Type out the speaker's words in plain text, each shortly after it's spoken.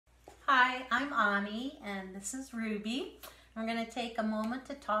Hi, I'm Annie, and this is Ruby. We're going to take a moment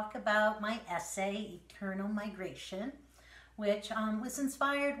to talk about my essay, Eternal Migration, which was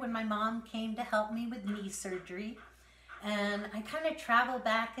inspired when my mom came to help me with knee surgery. And I kind of travel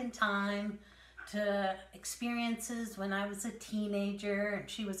back in time to experiences when I was a teenager and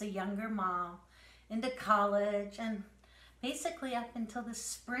she was a younger mom, into college, and basically up until the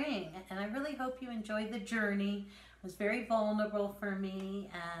spring. And I really hope you enjoyed the journey. It was very vulnerable for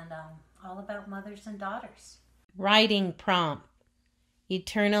me and all about mothers and daughters. Writing prompt: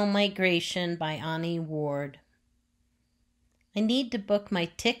 Eternal Migration by Anee Ward. I need to book my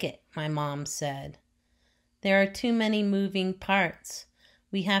ticket, my mom said. There are too many moving parts.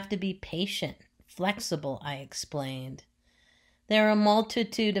 We have to be patient, flexible, I explained. There are a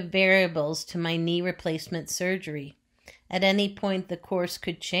multitude of variables to my knee replacement surgery. At any point, the course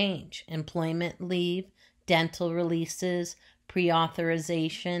could change. Employment leave, dental releases,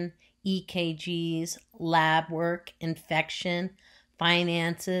 pre-authorization, EKGs, lab work, infection,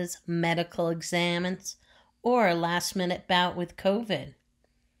 finances, medical exams, or a last-minute bout with COVID.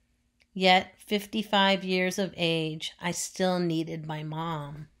 Yet, 55 years of age, I still needed my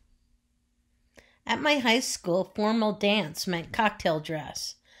mom. At my high school, formal dance meant cocktail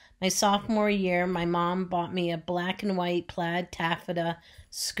dress. My sophomore year, my mom bought me a black and white plaid taffeta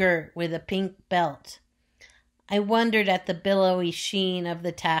skirt with a pink belt. I wondered at the billowy sheen of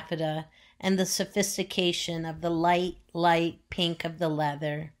the taffeta and the sophistication of the light pink of the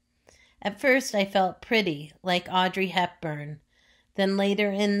leather. At first I felt pretty, like Audrey Hepburn. Then later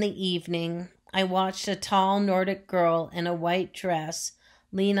in the evening, I watched a tall Nordic girl in a white dress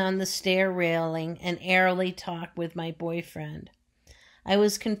lean on the stair railing and airily talk with my boyfriend. I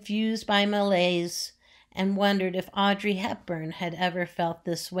was confused by malaise and wondered if Audrey Hepburn had ever felt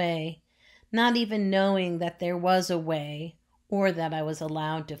this way, not even knowing that there was a way or that I was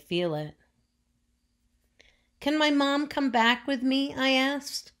allowed to feel it. "Can my mom come back with me?" I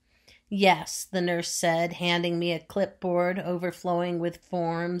asked. "Yes," the nurse said, handing me a clipboard overflowing with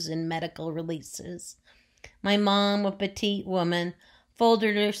forms and medical releases. My mom, a petite woman,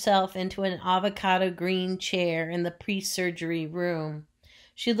 folded herself into an avocado green chair in the pre-surgery room.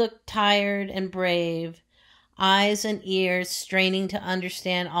 She looked tired and brave, eyes and ears straining to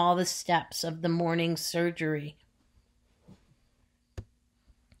understand all the steps of the morning surgery.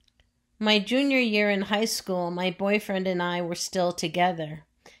 My junior year in high school, my boyfriend and I were still together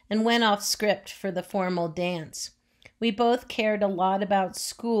and went off script for the formal dance. We both cared a lot about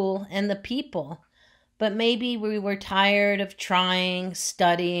school and the people, but maybe we were tired of trying,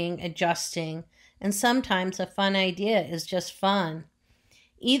 studying, adjusting, and sometimes a fun idea is just fun.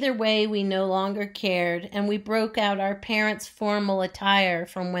 Either way, we no longer cared, and we broke out our parents' formal attire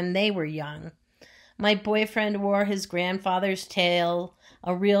from when they were young. My boyfriend wore his grandfather's tail,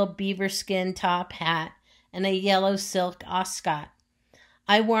 a real beaverskin top hat, and a yellow silk ascot.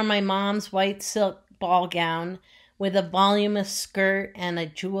 I wore my mom's white silk ball gown with a voluminous skirt and a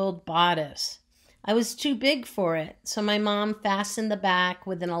jeweled bodice. I was too big for it, so my mom fastened the back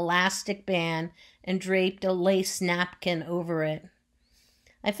with an elastic band and draped a lace napkin over it.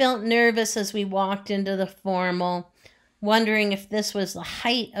 I felt nervous as we walked into the formal, wondering if this was the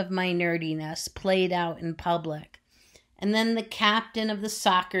height of my nerdiness played out in public. And then the captain of the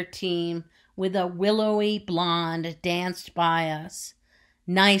soccer team, with a willowy blonde, danced by us.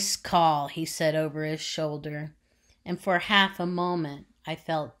 "Nice call," he said over his shoulder, and for half a moment I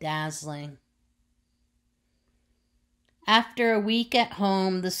felt dazzling. After a week at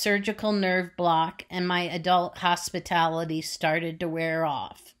home, the surgical nerve block and my adult hospitality started to wear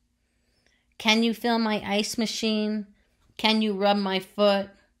off. "Can you fill my ice machine? Can you rub my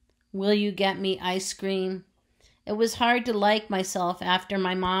foot? Will you get me ice cream?" It was hard to like myself after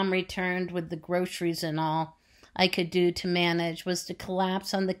my mom returned with the groceries, and all I could do to manage was to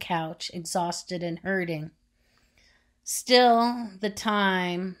collapse on the couch, exhausted and hurting. Still, the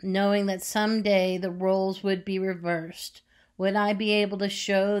time, knowing that someday the roles would be reversed, would I be able to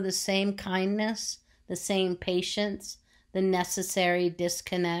show the same kindness, the same patience, the necessary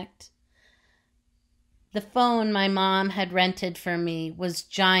disconnect? The phone my mom had rented for me was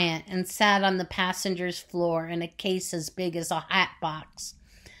giant and sat on the passenger's floor in a case as big as a hat box.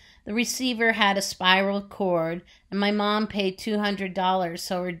 The receiver had a spiral cord, and my mom paid $200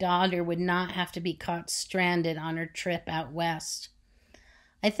 so her daughter would not have to be caught stranded on her trip out west.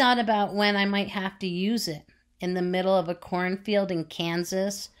 I thought about when I might have to use it, in the middle of a cornfield in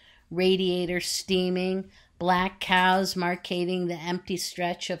Kansas, radiator steaming, black cows marking the empty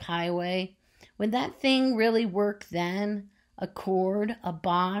stretch of highway. Would that thing really work then? A cord, a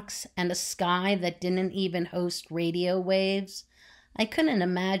box, and a sky that didn't even host radio waves? I couldn't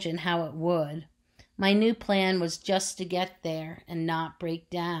imagine how it would. My new plan was just to get there and not break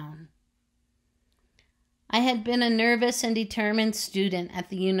down. I had been a nervous and determined student at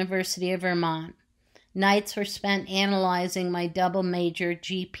the University of Vermont. Nights were spent analyzing my double major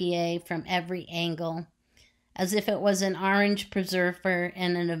GPA from every angle, as if it was an orange preserver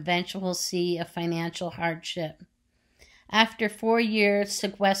in an eventual sea of financial hardship. After 4 years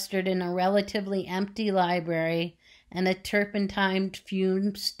sequestered in a relatively empty library and a turpentine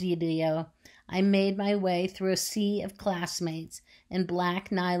fume studio, I made my way through a sea of classmates in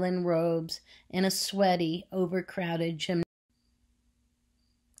black nylon robes in a sweaty, overcrowded gym.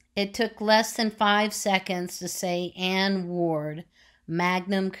 It took less than 5 seconds to say Anne Ward,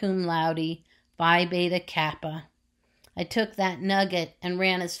 magna cum laude, Phi Beta Kappa. I took that nugget and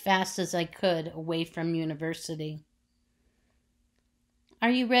ran as fast as I could away from university. "Are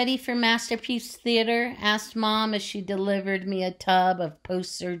you ready for Masterpiece Theater?" asked Mom as she delivered me a tub of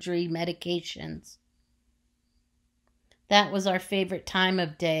post-surgery medications. That was our favorite time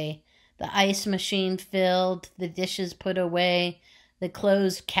of day. The ice machine filled, the dishes put away, the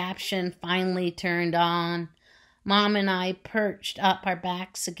closed caption finally turned on. Mom and I perched up our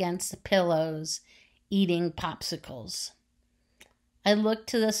backs against the pillows, eating popsicles. I looked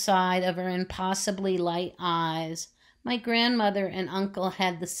to the side of her impossibly light eyes. My grandmother and uncle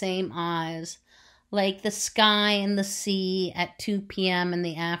had the same eyes, like the sky and the sea at 2 p.m. in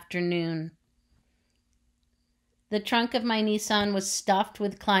the afternoon. The trunk of my Nissan was stuffed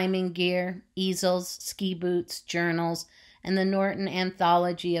with climbing gear, easels, ski boots, journals, and the Norton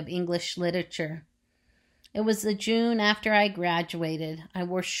Anthology of English Literature. It was the June after I graduated. I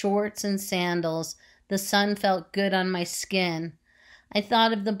wore shorts and sandals. The sun felt good on my skin. I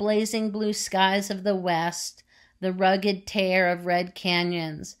thought of the blazing blue skies of the west, the rugged tear of red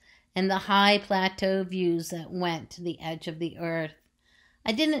canyons, and the high plateau views that went to the edge of the earth.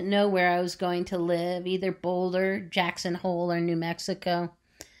 I didn't know where I was going to live, either Boulder, Jackson Hole, or New Mexico.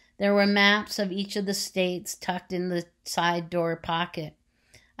 There were maps of each of the states tucked in the side door pocket.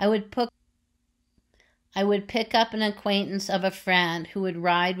 I would pick up an acquaintance of a friend who would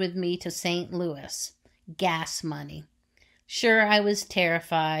ride with me to St. Louis. Gas money. Sure, I was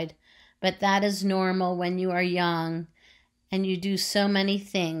terrified, but that is normal when you are young and you do so many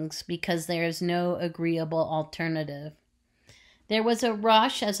things because there is no agreeable alternative. There was a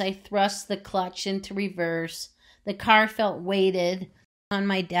rush as I thrust the clutch into reverse. The car felt weighted. On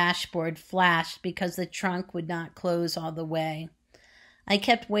my dashboard flashed because the trunk would not close all the way. I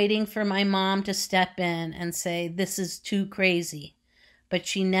kept waiting for my mom to step in and say, "This is too crazy," but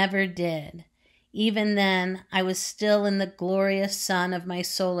she never did. Even then, I was still in the glorious sun of my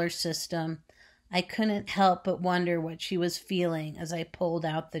solar system. I couldn't help but wonder what she was feeling as I pulled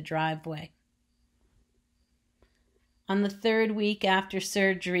out the driveway. On the 3rd week after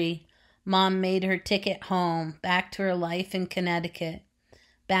surgery, Mom made her ticket home, back to her life in Connecticut,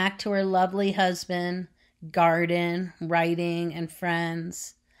 back to her lovely husband, garden, writing, and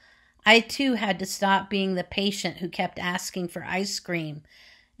friends. I too had to stop being the patient who kept asking for ice cream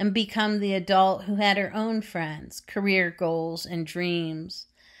and become the adult who had her own friends, career goals, and dreams.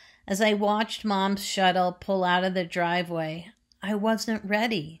 As I watched Mom's shuttle pull out of the driveway, I wasn't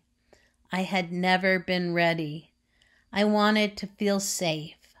ready. I had never been ready. I wanted to feel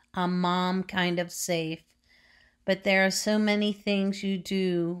safe, a mom kind of safe. But there are so many things you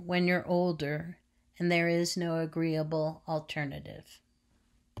do when you're older, and there is no agreeable alternative.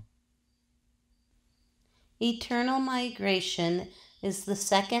 Eternal Migration is the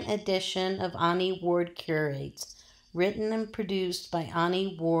 2nd edition of Anee Ward Curates, written and produced by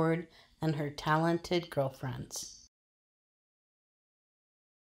Anee Ward and her talented girlfriends.